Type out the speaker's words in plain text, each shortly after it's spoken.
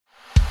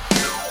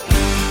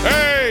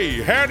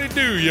howdy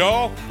do,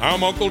 y'all.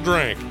 I'm Uncle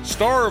Drank,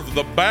 star of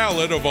The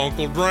Ballad of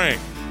Uncle Drank.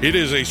 It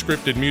is a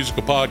scripted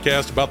musical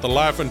podcast about the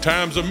life and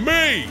times of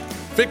me,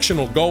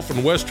 fictional golf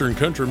and western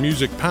country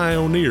music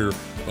pioneer,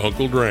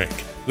 Uncle Drank.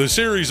 The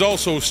series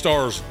also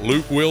stars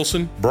Luke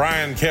Wilson,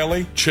 Brian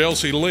Kelly,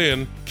 Chelsea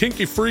Lynn,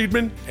 Kinky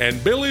Friedman,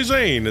 and Billy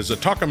Zane as a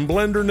talking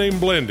blender named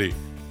Blendy.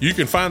 You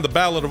can find The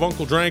Ballad of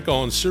Uncle Drank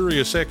on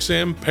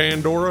SiriusXM,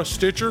 Pandora,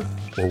 Stitcher,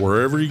 or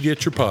wherever you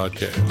get your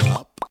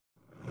podcasts.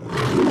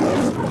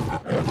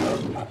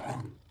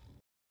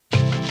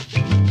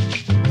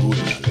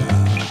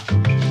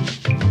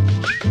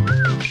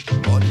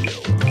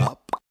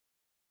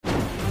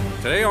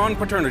 Today on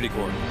Paternity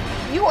Court.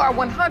 You are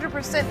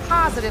 100%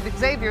 positive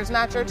Xavier's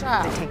not your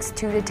child. It takes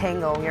two to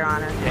tango, Your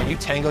Honor. And you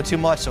tango too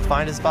much, so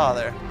find his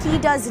father. He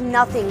does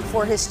nothing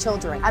for his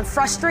children. I'm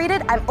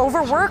frustrated, I'm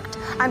overworked,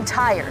 I'm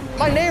tired.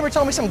 My neighbor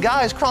told me some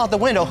guys crawled out the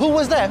window. Who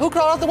was that? Who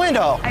crawled out the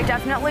window? I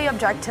definitely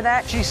object to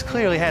that. She's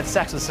clearly had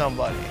sex with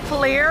somebody.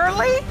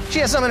 Clearly? She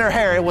had something in her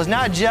hair. It was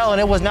not gel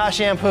and it was not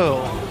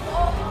shampoo.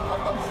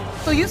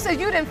 So you said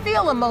you didn't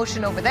feel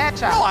emotion over that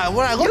child? No,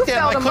 when I looked at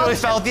him, I clearly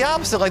emotion. felt the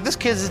opposite. Like, this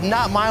kid is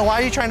not mine. Why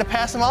are you trying to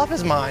pass him off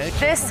as mine?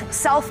 This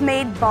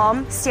self-made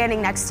bum standing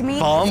next to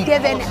me Bum? is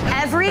given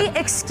every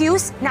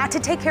excuse not to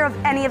take care of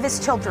any of his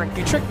children.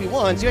 You tricked me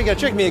once, you ain't gonna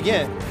trick me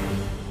again.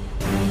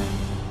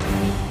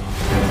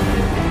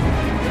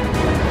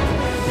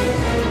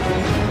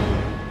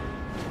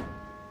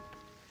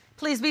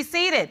 Please be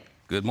seated.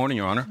 Good morning,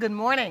 Your Honor. Good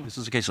morning. This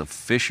is a case of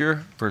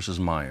Fisher versus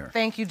Meyer.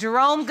 Thank you,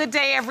 Jerome. Good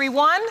day,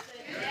 everyone.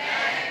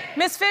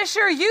 Miss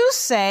Fisher, you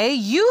say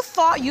you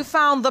thought you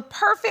found the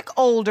perfect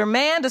older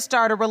man to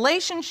start a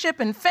relationship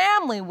and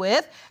family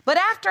with, but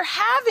after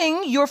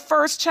having your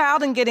first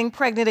child and getting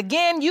pregnant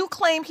again, you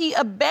claim he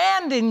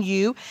abandoned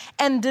you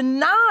and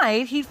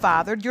denied he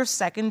fathered your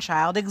second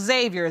child,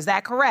 Xavier. Is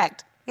that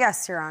correct?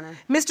 Yes, Your Honor.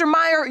 Mr.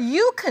 Meyer,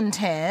 you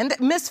contend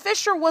Miss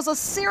Fisher was a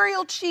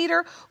serial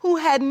cheater who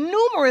had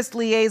numerous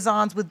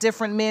liaisons with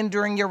different men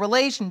during your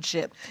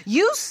relationship.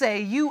 You say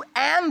you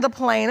and the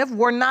plaintiff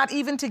were not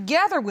even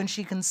together when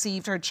she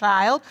conceived her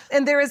child,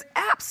 and there is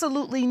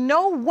absolutely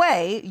no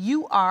way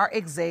you are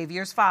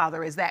Xavier's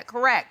father. Is that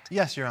correct?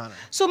 Yes, Your Honor.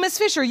 So, Miss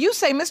Fisher, you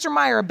say Mr.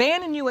 Meyer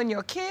abandoned you and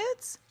your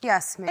kids?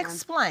 Yes, ma'am.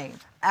 Explain.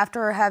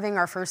 After having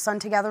our first son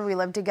together, we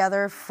lived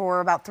together for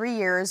about 3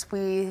 years.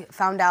 We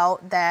found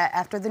out that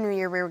after the new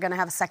year, we were going to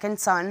have a second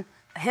son.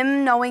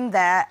 Him knowing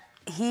that,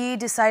 he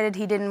decided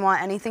he didn't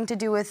want anything to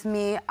do with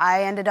me.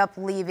 I ended up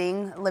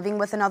living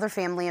with another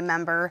family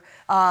member,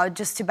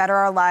 just to better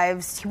our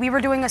lives. We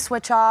were doing a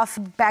switch off,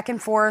 back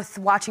and forth,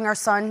 watching our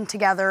son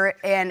together,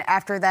 and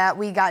after that,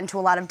 we got into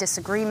a lot of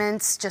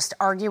disagreements, just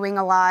arguing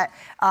a lot,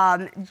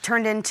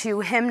 turned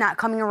into him not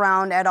coming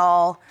around at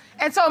all.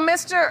 And so,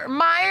 Mr.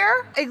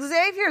 Meyer,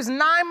 Xavier's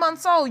 9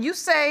 months old. You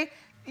say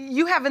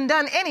you haven't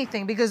done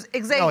anything because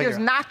Xavier's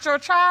not your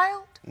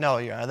child? No,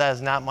 Your Honor, that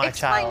is not my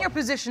child. Explain your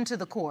position to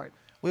the court.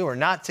 We were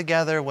not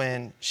together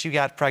when she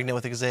got pregnant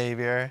with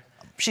Xavier.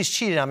 She's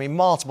cheated on me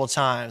multiple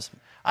times.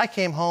 I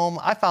came home,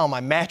 I found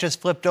my mattress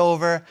flipped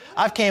over.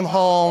 I came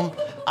home,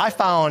 I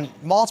found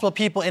multiple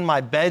people in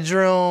my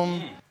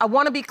bedroom. I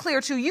want to be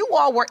clear, too. You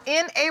all were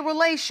in a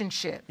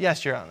relationship.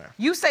 Yes, Your Honor.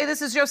 You say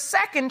this is your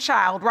second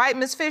child, right,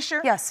 Miss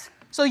Fisher? Yes.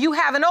 So you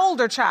have an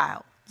older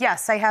child.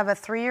 Yes, I have a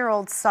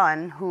 3-year-old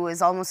son who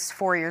is almost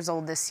 4 years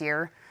old this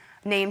year.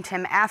 Named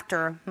him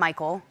after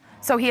Michael.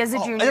 So he is a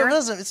junior.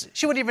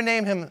 She wouldn't even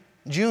name him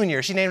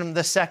Junior. She named him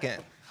the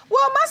second.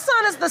 Well, my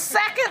son is the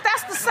second.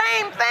 That's the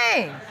same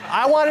thing.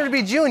 I wanted to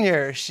be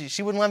Junior.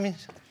 She wouldn't let me.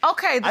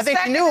 Okay, I think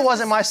she knew it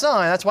wasn't my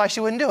son. That's why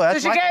she wouldn't do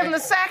it. So she gave him the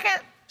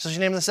second? So she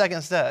named him the second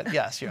instead.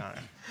 Yes, Your Honor.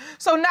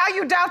 So now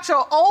you doubt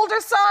your older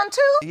son,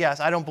 too? Yes,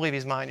 I don't believe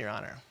he's mine, Your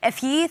Honor. If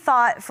he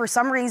thought for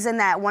some reason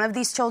that one of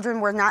these children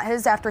were not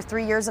his after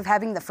 3 years of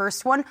having the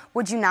first one,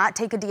 would you not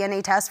take a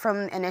DNA test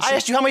from initial? I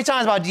asked you how many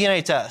times about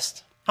DNA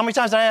test? How many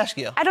times did I ask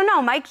you? I don't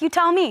know, Mike. You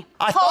tell me.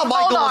 I thought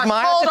Michael was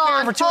mine.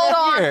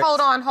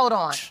 Hold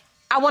on.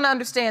 I want to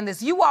understand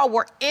this. You all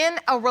were in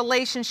a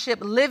relationship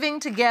living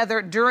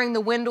together during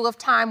the window of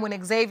time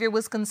when Xavier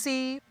was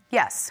conceived?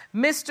 Yes.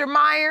 Mr.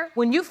 Meyer,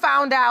 when you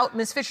found out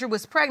Miss Fisher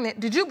was pregnant,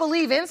 did you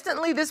believe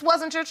instantly this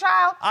wasn't your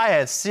child? I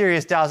had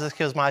serious doubts this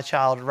kid was my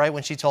child right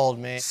when she told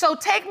me. So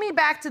take me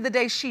back to the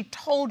day she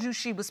told you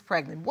she was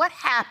pregnant. What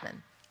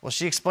happened? Well,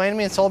 she explained to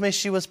me and told me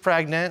she was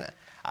pregnant.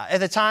 At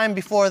the time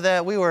before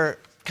that, we were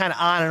kind of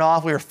on and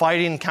off. We were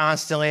fighting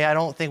constantly. I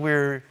don't think we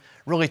were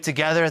really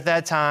together at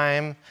that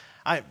time.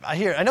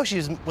 I know she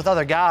was with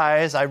other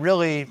guys. I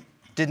really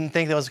didn't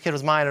think the kid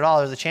was mine at all.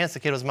 There was a chance the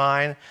kid was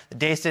mine. The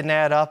dates didn't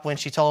add up when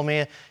she told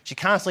me. She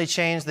constantly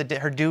changed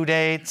her due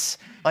dates.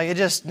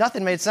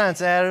 Nothing made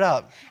sense. It added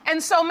up.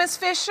 And so, Miss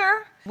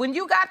Fisher, when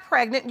you got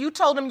pregnant, you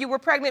told him you were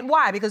pregnant.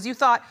 Why? Because you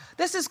thought,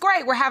 this is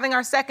great. We're having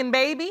our second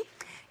baby?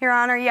 Your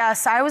Honor,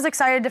 yes. I was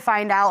excited to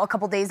find out a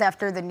couple days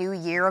after the new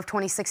year of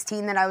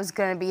 2016 that I was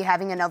going to be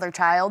having another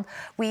child.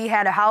 We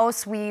had a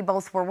house. We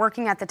both were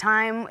working at the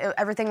time.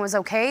 Everything was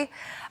okay.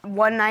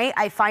 One night,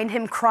 I find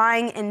him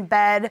crying in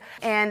bed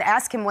and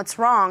ask him what's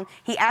wrong.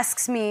 He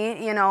asks me,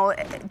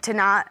 to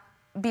not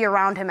be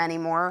around him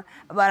anymore,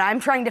 but I'm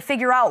trying to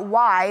figure out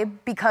why,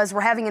 because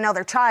we're having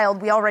another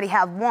child. We already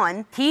have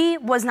one. He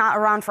was not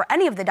around for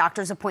any of the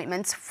doctor's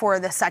appointments for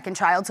the second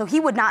child, so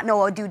he would not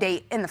know a due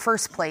date in the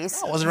first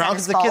place. I wasn't around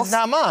because the kid's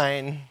not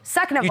mine.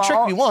 Second of all, you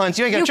tricked me once,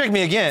 you ain't gonna trick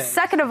me again.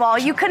 Second of all,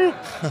 you couldn't.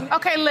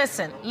 Okay,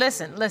 listen.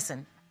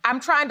 I'm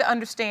trying to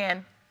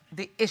understand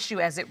the issue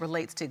as it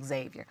relates to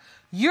Xavier.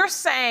 You're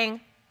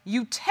saying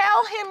you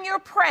tell him you're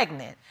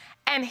pregnant,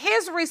 and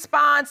his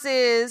response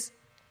is,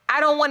 I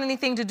don't want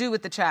anything to do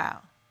with the child.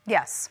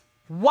 Yes.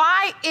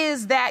 Why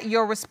is that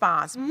your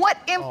response? What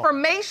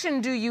information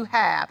do you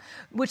have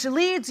which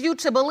leads you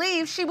to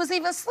believe she was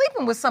even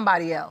sleeping with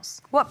somebody else?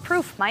 What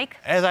proof, Mike?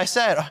 As I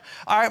said,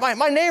 all right,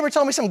 my neighbor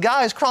told me some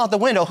guys crawled out the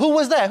window. Who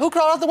was that? Who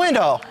crawled out the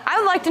window? I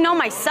would like to know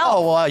myself.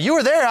 Oh, well, you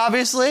were there,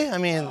 obviously. I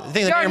mean, the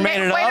thing that you're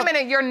made it up. Wait a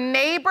minute, your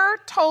neighbor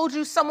told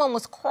you someone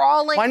was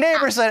crawling My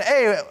neighbor out? said,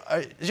 hey,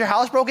 is your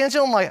house broken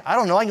into? I'm like, I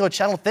don't know, I can go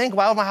check. I don't think.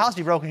 Why would my house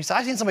be broken? He said,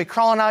 I seen somebody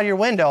crawling out of your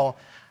window.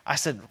 I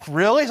said,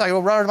 really? So I go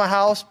run over to my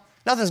house.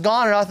 Nothing's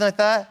gone or nothing like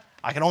that.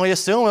 I can only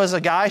assume it was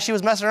a guy she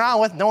was messing around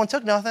with. No one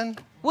took nothing.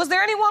 Was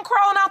there anyone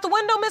crawling out the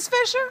window, Miss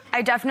Fisher?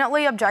 I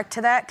definitely object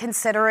to that,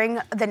 considering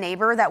the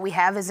neighbor that we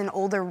have is an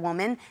older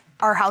woman.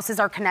 Our houses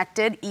are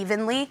connected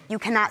evenly. You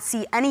cannot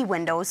see any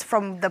windows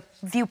from the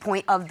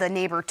viewpoint of the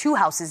neighbor 2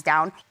 houses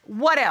down.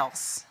 What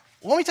else?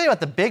 Let me tell you about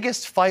the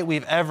biggest fight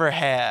we've ever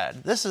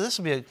had. This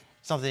will be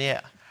something,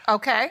 yeah.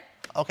 Okay.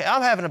 Okay,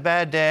 I'm having a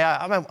bad day.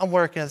 I'm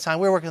working at the time.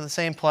 We were working at the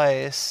same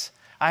place.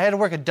 I had to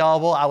work a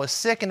double. I was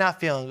sick and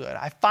not feeling good.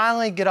 I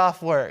finally get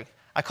off work.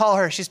 I call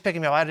her. She's picking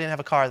me up. I didn't have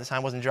a car at the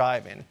time. I wasn't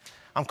driving.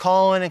 I'm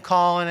calling and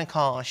calling and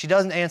calling. She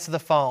doesn't answer the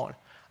phone.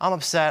 I'm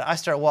upset. I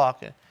start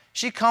walking.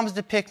 She comes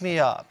to pick me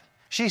up.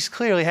 She's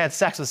clearly had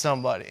sex with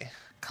somebody.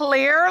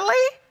 Clearly?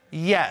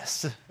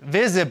 Yes,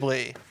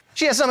 visibly.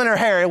 She had something in her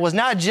hair. It was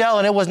not gel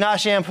and it was not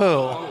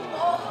shampoo.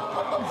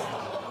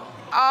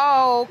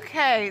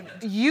 Okay.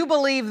 You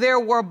believe there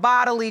were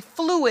bodily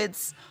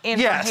fluids in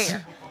her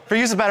hair? For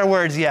use of better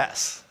words,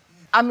 yes.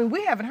 I mean,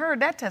 we haven't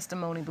heard that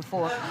testimony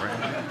before.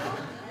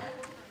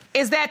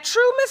 Is that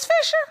true, Miss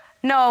Fisher?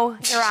 No,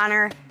 Your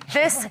Honor.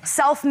 This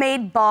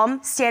self-made bum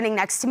standing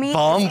next to me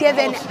Bum? is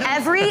given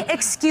every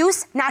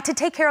excuse not to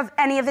take care of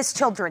any of his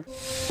children.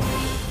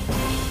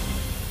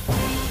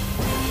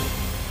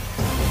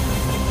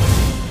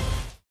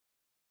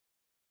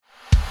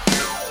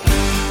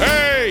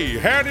 Hey,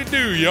 howdy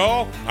do,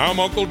 y'all. I'm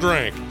Uncle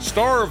Drank,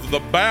 star of The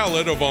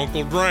Ballad of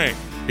Uncle Drank.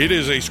 It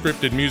is a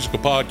scripted musical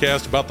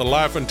podcast about the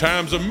life and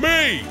times of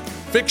me,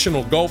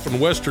 fictional Gulf and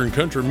Western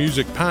country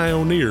music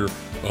pioneer,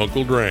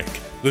 Uncle Drank.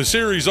 The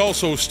series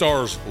also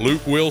stars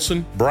Luke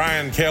Wilson,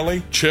 Brian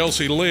Kelly,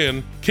 Chelsea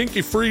Lynn,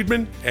 Kinky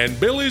Friedman, and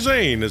Billy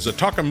Zane as a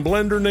talking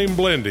blender named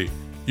Blendy.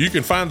 You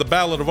can find The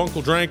Ballad of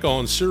Uncle Drank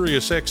on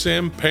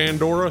SiriusXM,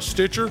 Pandora,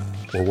 Stitcher,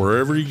 or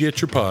wherever you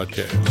get your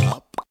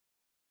podcasts.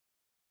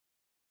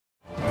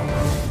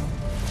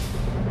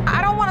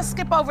 I don't want to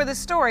skip over this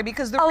story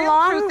because the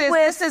real truth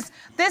is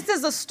this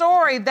is a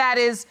story that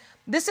is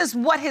This is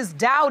what his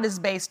doubt is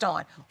based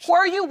on.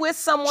 Were you with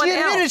someone else? She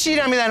admitted she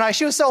cheated on me that night.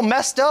 She was so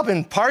messed up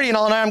and partying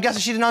all night, I'm guessing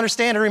she didn't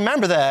understand or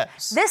remember that.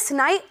 This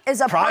night is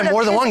a Probably part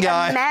more of than his one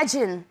guy.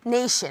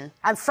 imagination.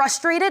 I'm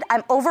frustrated,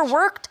 I'm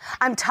overworked,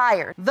 I'm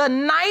tired. The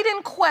night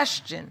in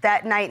question.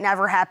 That night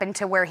never happened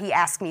to where he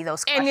asked me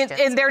those questions.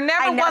 And there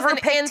never was an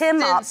picked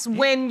him up. instance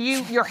when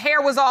your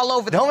hair was all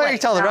over the Don't place. make me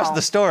tell the rest of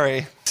the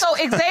story. So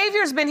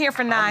Xavier's been here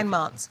for 9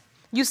 months.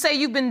 You say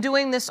you've been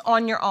doing this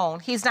on your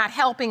own. He's not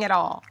helping at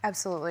all.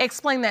 Absolutely.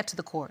 Explain that to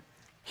the court.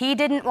 He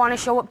didn't want to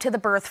show up to the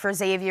birth for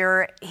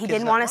Xavier. He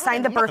didn't want to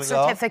sign the birth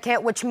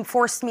certificate, which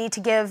forced me to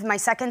give my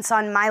second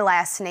son my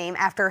last name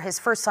after his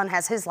first son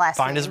has his last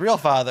name. Find his real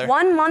father.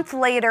 1 month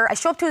later, I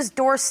show up to his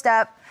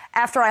doorstep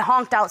after I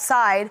honked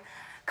outside,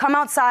 come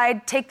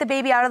outside, take the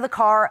baby out of the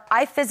car.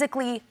 I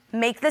physically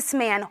make this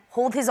man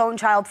hold his own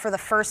child for the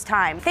first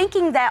time,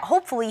 thinking that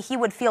hopefully he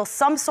would feel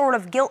some sort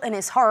of guilt in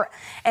his heart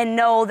and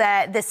know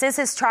that this is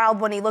his child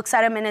when he looks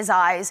at him in his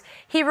eyes.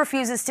 He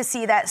refuses to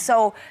see that.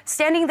 So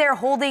standing there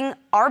holding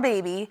our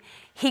baby,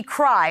 he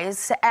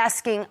cries,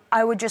 asking,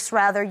 I would just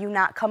rather you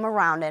not come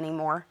around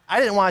anymore. I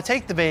didn't want to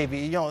take the baby.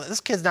 You know,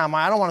 this kid's not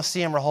mine. I don't want to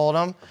see him or hold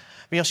him.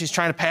 You know, she's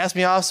trying to pass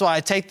me off, so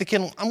I take the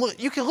kid.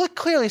 You can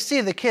clearly see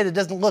the kid. It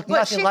doesn't look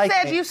nothing like me.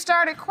 But she said you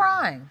started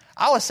crying.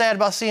 I was sad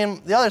about seeing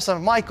the other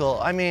son, Michael.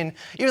 I mean,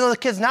 even though the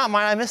kid's not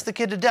mine, I miss the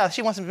kid to death.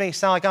 She wants to make me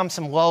sound like I'm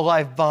some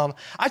low-life bum.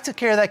 I took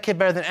care of that kid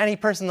better than any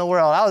person in the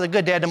world. I was a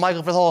good dad to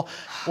Michael for the whole,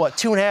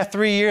 2.5,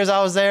 3 years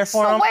I was there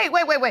for him. So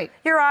wait.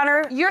 Your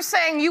Honor. You're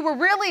saying you were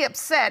really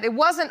upset. It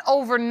wasn't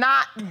over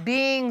not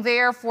being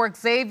there for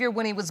Xavier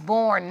when he was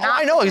born.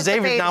 I know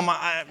Xavier's not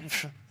my...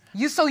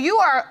 So you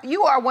are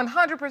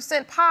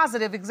 100%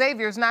 positive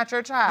Xavier's not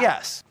your child?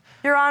 Yes.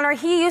 Your Honor,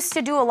 he used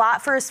to do a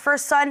lot for his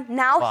first son.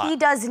 Now What? he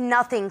does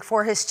nothing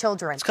for his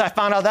children. It's 'cause I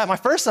found out that my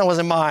first son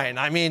wasn't mine.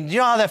 I mean, you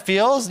know how that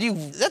feels?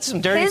 That's some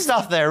dirty His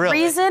stuff there,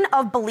 really. reason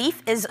of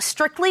belief is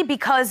strictly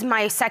because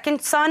my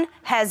second son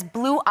has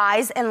blue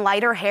eyes and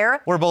lighter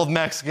hair. We're both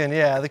Mexican,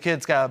 yeah. The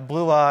kid's got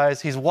blue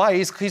eyes. He's white.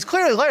 He's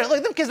clearly lighter.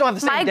 Look, them kids don't have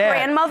the same My dad.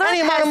 grandmother Any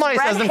amount has of money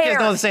red says them hair kids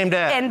don't have the same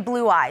dad. and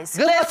blue eyes.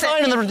 Good luck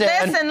finding them,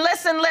 dad.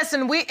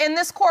 Listen. We in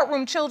this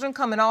courtroom, children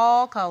come in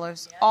all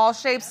colors, all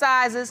shapes,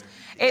 sizes.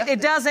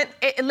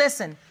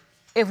 Listen,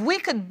 if we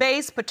could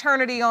base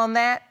paternity on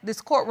that,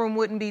 this courtroom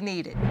wouldn't be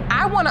needed.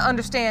 I want to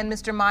understand,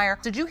 Mr. Meyer,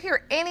 did you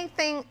hear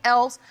anything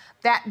else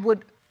that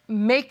would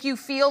make you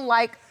feel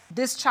like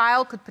this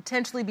child could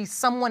potentially be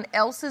someone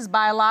else's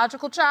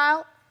biological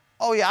child?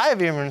 Oh, yeah, I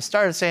have even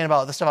started saying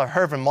about the stuff I've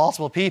heard from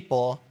multiple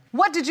people.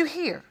 What did you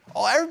hear?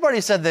 Oh,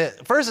 everybody said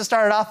that. First, it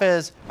started off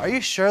as, are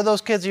you sure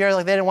those kids are yours?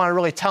 Like, they didn't want to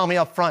really tell me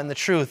up front the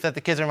truth that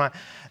the kids are mine.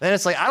 Then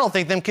it's like, I don't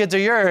think them kids are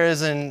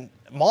yours, and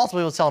multiple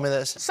people tell me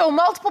this. So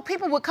multiple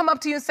people would come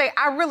up to you and say,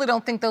 I really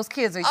don't think those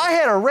kids are yours. I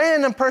had a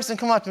random person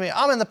come up to me.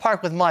 I'm in the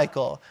park with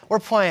Michael. We're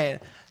playing.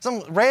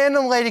 Some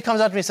random lady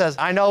comes up to me and says,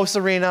 I know,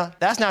 Serena,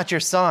 that's not your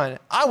son.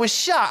 I was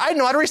shocked. I didn't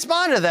know how to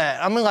respond to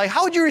that. I mean, like,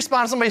 how would you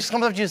respond if somebody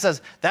comes up to you and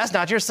says, that's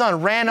not your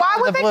son, random Why out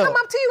of would the they blue? come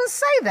up to you and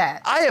say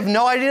that? I have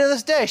no idea to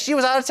this day. She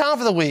was out of town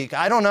for the week.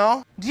 I don't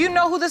know. Do you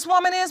know who this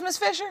woman is, Miss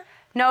Fisher?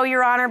 No,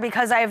 Your Honor,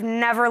 because I have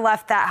never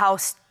left that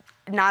house,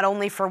 not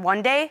only for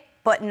one day,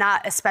 but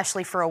not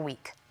especially for a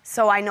week.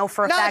 So I know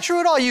for a fact. Not true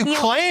at all. You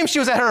claim she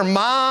was at her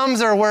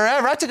mom's or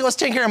wherever. I was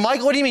taking care of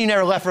Michael. What do you mean you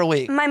never left for a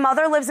week? My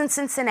mother lives in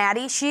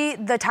Cincinnati.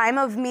 The time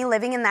of me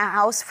living in that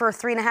house for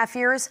 3.5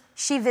 years,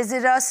 she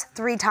visited us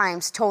 3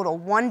 times total.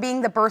 One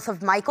being the birth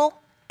of Michael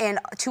and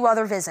 2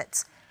 other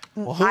visits.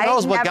 Well, who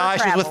knows what guy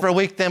she was with for a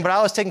week then, but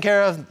I was taking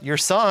care of your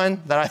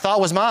son that I thought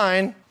was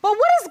mine. But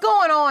what is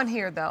going on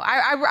here, though?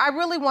 I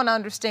really want to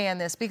understand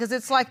this because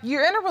it's like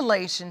you're in a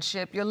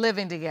relationship, you're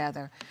living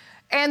together,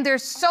 and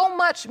there's so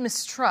much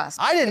mistrust.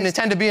 I didn't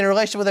intend to be in a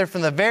relationship with her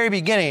from the very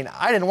beginning.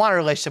 I didn't want a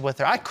relationship with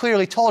her. I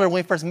clearly told her when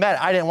we first met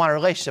I didn't want a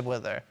relationship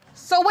with her.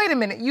 So wait a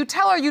minute. You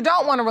tell her you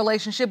don't want a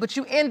relationship, but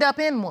you end up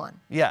in one.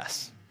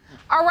 Yes.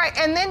 All right,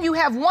 and then you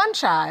have one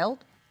child,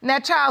 and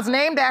that child's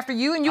named after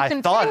you, and you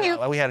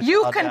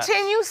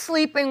continue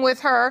sleeping with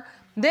her,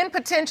 then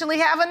potentially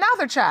have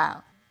another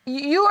child.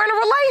 You're in a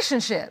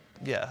relationship.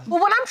 Yeah. Well,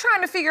 what I'm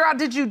trying to figure out,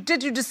 did you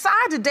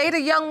decide to date a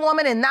young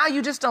woman and now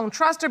you just don't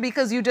trust her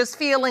because you're just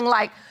feeling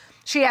like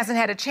she hasn't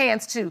had a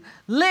chance to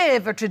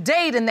live or to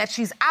date and that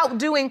she's out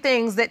doing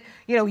things that,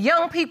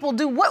 young people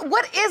do?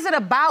 What is it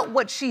about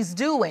what she's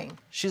doing?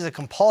 She's a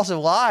compulsive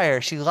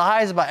liar. She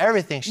lies about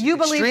everything. She's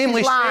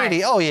extremely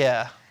shady. Oh,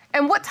 yeah.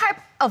 And what type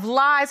of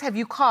lies have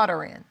you caught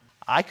her in?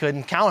 I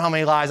couldn't count how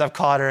many lies I've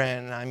caught her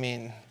in. I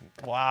mean,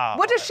 wow.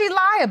 What does she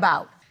lie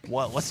about?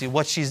 Let's see,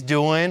 what she's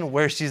doing,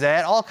 where she's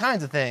at, all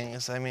kinds of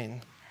things. I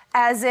mean.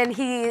 As in,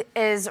 he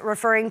is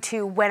referring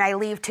to when I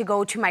leave to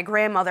go to my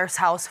grandmother's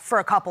house for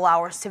a couple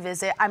hours to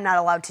visit. I'm not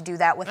allowed to do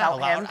that without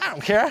him. I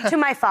don't care. To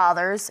my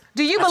father's.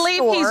 Do you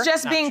believe he's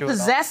just being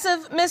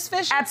possessive, Miss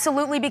Fisher?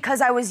 Absolutely,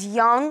 because I was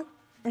young,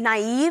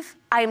 naive.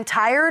 I am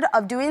tired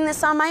of doing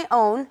this on my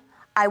own.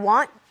 I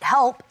want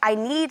help. I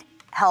need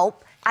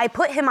help. I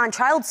put him on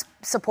child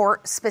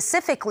support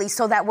specifically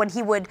so that when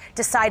he would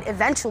decide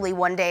eventually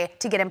one day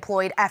to get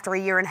employed after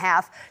 1.5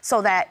 years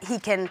so that he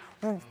can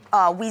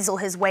weasel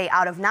his way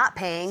out of not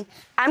paying,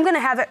 I'm going to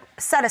have it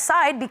set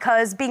aside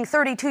because being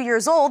 32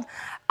 years old,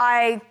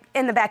 I,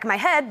 in the back of my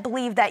head,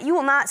 believe that you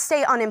will not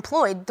stay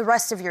unemployed the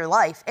rest of your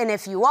life. And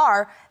if you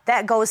are,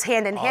 that goes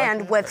hand in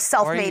hand with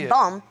self-made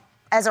bum,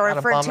 as I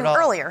referred to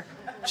earlier.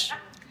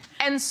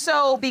 And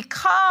so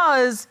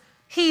because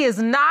he is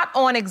not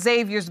on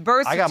Xavier's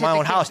birth certificate, I got my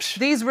own house.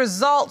 These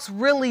results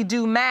really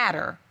do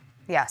matter.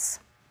 Yes.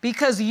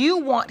 Because you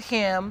want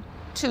him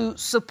to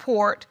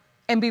support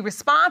and be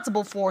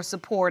responsible for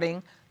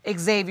supporting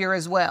Xavier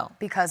as well.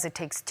 Because it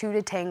takes 2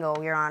 to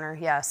tango, Your Honor,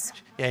 yes.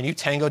 Yeah, and you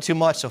tango too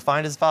much, so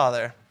find his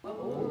father.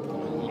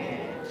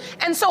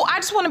 And so I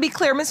just want to be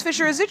clear, Ms.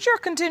 Fisher, is it your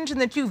contention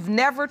that you've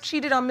never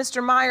cheated on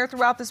Mr. Meyer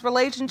throughout this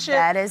relationship?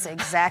 That is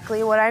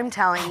exactly what I'm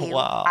telling you.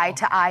 Wow. Eye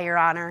to eye, Your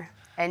Honor.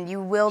 And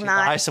you will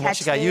not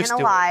catch me in a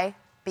lie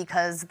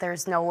because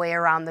there's no way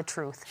around the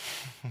truth.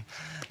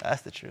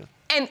 That's the truth.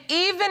 And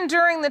even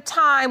during the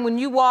time when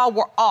you all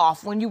were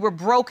off, when you were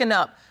broken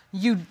up,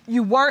 you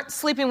weren't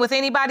sleeping with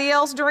anybody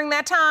else during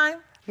that time?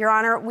 Your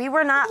Honor, we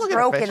were not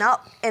broken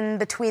up in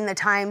between the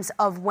times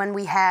of when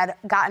we had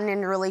gotten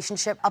in a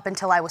relationship up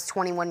until I was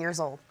 21 years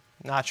old.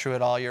 Not true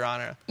at all, Your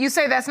Honor. You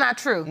say that's not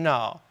true?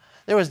 No.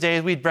 There was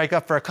days we'd break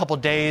up for a couple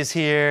days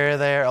here,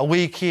 there, a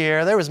week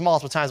here. There was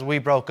multiple times we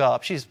broke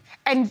up.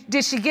 And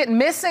did she get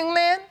missing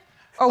then?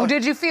 Or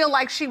did you feel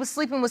like she was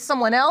sleeping with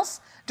someone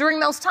else during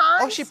those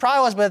times? Oh, she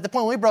probably was, but at the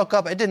point we broke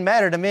up, it didn't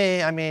matter to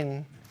me. I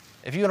mean,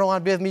 if you don't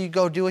want to be with me, you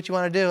go do what you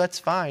want to do. That's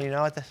fine, you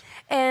know.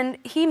 And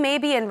he may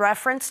be in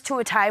reference to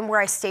a time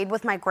where I stayed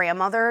with my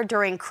grandmother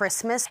during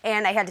Christmas,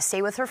 and I had to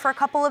stay with her for a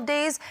couple of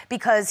days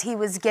because he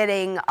was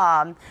getting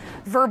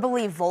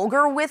verbally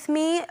vulgar with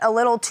me a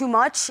little too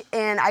much,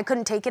 and I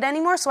couldn't take it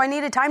anymore, so I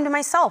needed time to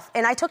myself.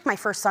 And I took my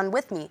first son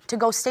with me to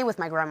go stay with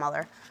my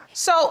grandmother.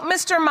 So,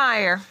 Mr.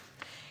 Meyer,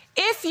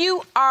 if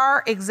you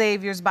are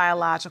Xavier's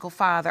biological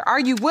father, are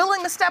you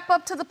willing to step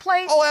up to the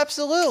plate? Oh,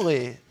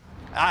 absolutely.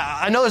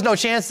 I know there's no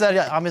chance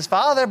that I'm his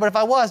father, but if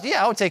I was,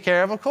 yeah, I would take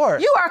care of him, of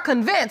course. You are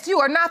convinced you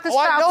are not this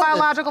child's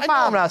biological father. I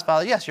know I'm not his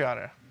father. Yes, Your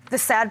Honor. The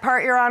sad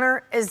part, Your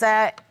Honor, is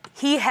that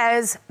he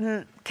has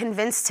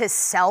convinced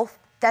himself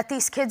that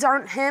these kids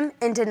aren't him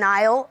in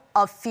denial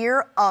of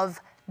fear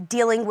of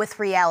dealing with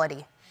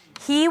reality.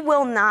 He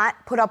will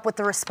not put up with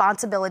the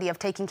responsibility of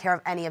taking care of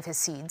any of his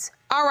seeds.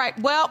 All right,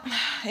 well,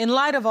 in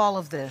light of all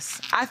of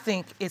this, I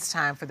think it's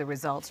time for the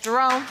results.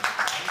 Jerome?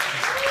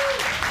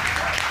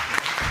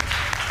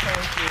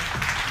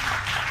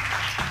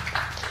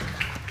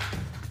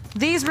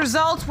 These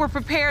results were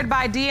prepared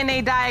by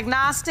DNA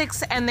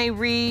Diagnostics, and they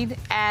read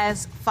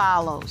as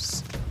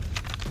follows.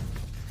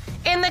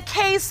 In the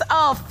case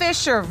of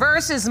Fisher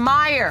versus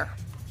Meyer,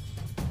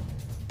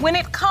 when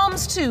it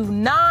comes to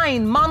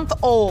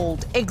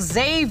 9-month-old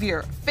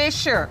Xavier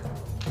Fisher,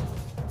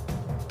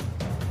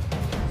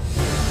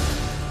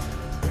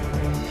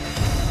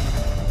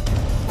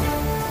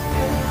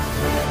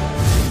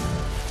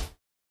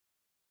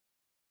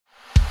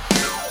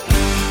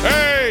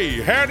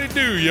 Howdy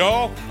do,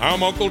 y'all.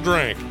 I'm Uncle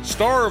Drank,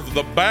 star of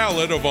The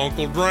Ballad of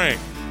Uncle Drank.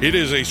 It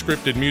is a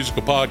scripted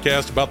musical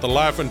podcast about the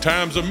life and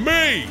times of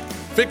me,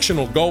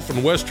 fictional Gulf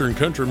and Western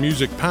country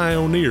music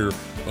pioneer,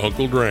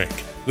 Uncle Drank.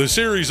 The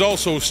series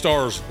also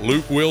stars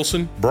Luke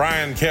Wilson,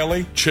 Brian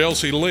Kelly,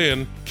 Chelsea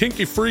Lynn,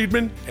 Kinky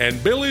Friedman,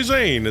 and Billy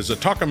Zane as a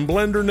talking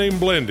blender named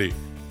Blendy.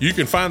 You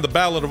can find The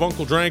Ballad of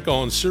Uncle Drank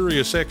on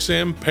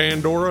SiriusXM,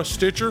 Pandora,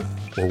 Stitcher,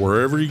 or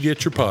wherever you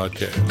get your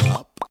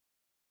podcasts.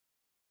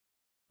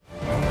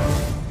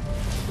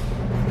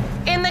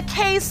 In the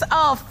case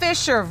of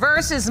Fisher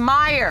versus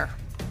Meyer,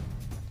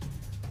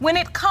 when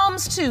it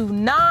comes to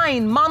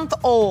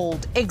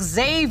 9-month-old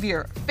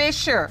Xavier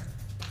Fisher,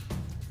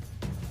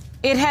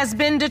 it has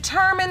been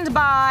determined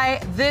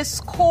by this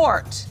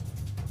court.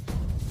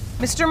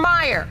 Mr.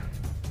 Meyer,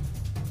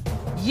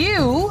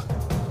 you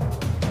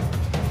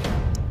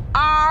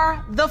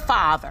are the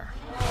father.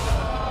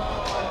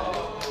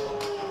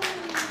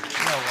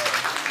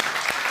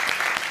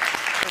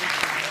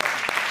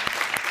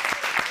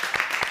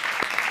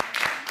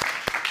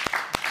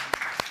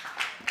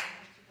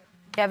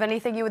 Do you have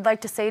anything you would like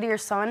to say to your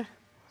son?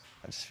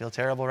 I just feel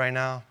terrible right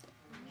now,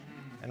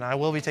 and I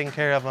will be taking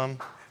care of him.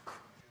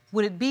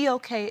 Would it be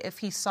okay if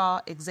he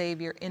saw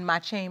Xavier in my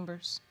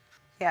chambers?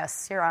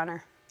 Yes, Your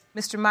Honor.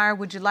 Mr. Meyer,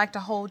 would you like to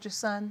hold your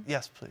son?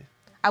 Yes, please.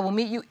 I will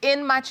meet you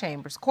in my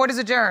chambers. Court is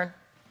adjourned.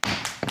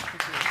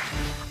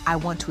 I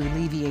want to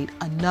alleviate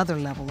another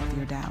level of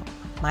your doubt.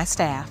 My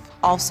staff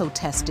also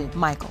tested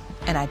Michael,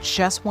 and I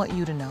just want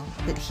you to know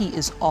that he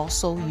is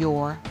also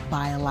your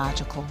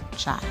biological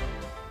child.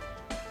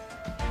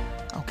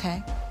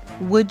 Okay?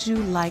 Would you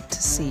like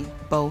to see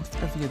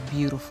both of your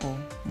beautiful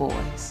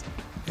boys?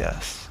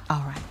 Yes.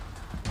 All right.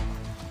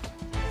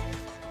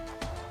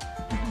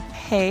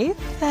 Hey,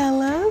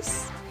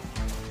 fellas.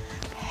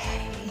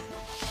 Hey.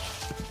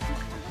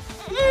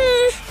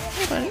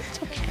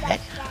 It's okay.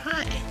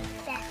 Hi.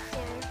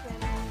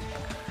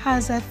 How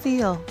does that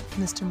feel,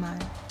 Mr. Meyer?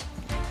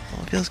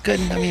 Well, it feels good.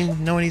 I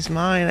mean, knowing he's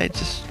mine,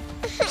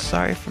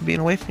 sorry for being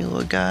away from you,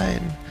 little guy,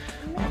 and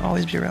I'll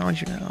always be around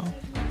you now.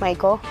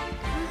 Michael,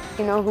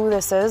 you know who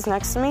this is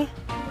next to me?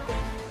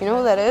 You know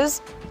who that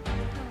is?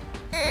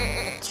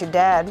 It's your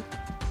dad.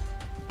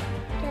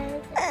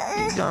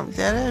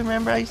 Dad,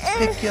 remember I used to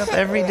pick you up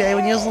every day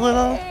when you was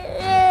little?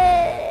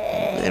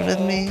 You lived with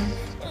me.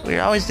 We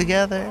were always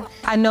together.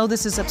 I know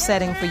this is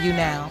upsetting for you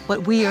now,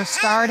 but we are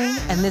starting,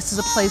 and this is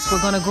a place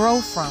we're going to grow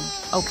from,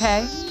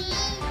 okay?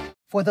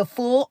 For the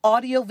full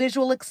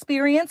audio-visual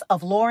experience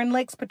of Lauren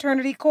Lake's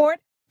Paternity Court,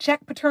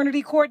 check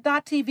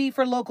paternitycourt.tv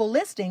for local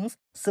listings,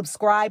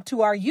 subscribe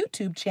to our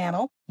YouTube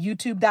channel,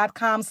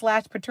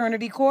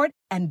 youtube.com/paternitycourt,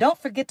 and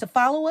don't forget to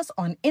follow us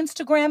on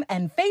Instagram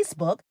and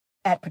Facebook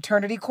at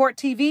Paternity Court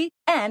TV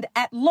and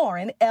at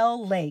Lauren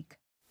L. Lake.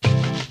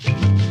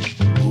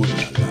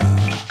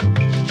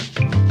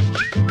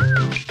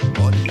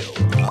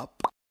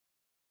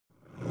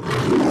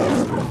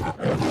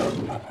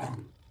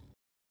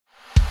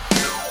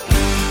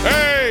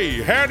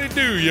 Hey, howdy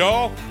do,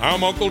 y'all.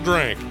 I'm Uncle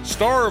Drank,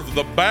 star of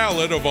The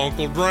Ballad of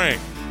Uncle Drank.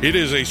 It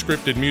is a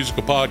scripted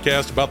musical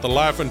podcast about the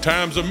life and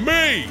times of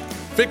me,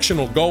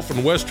 fictional Gulf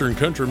and Western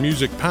country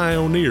music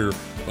pioneer,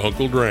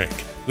 Uncle Drank.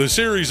 The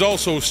series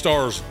also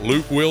stars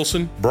Luke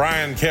Wilson,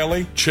 Brian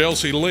Kelly,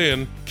 Chelsea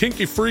Lynn,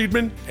 Kinky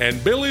Friedman,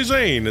 and Billy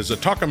Zane as a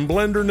talking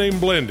blender named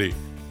Blendy.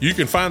 You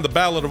can find The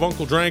Ballad of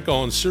Uncle Drank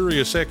on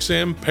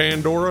SiriusXM,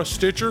 Pandora,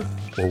 Stitcher,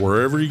 or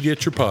wherever you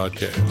get your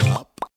podcasts.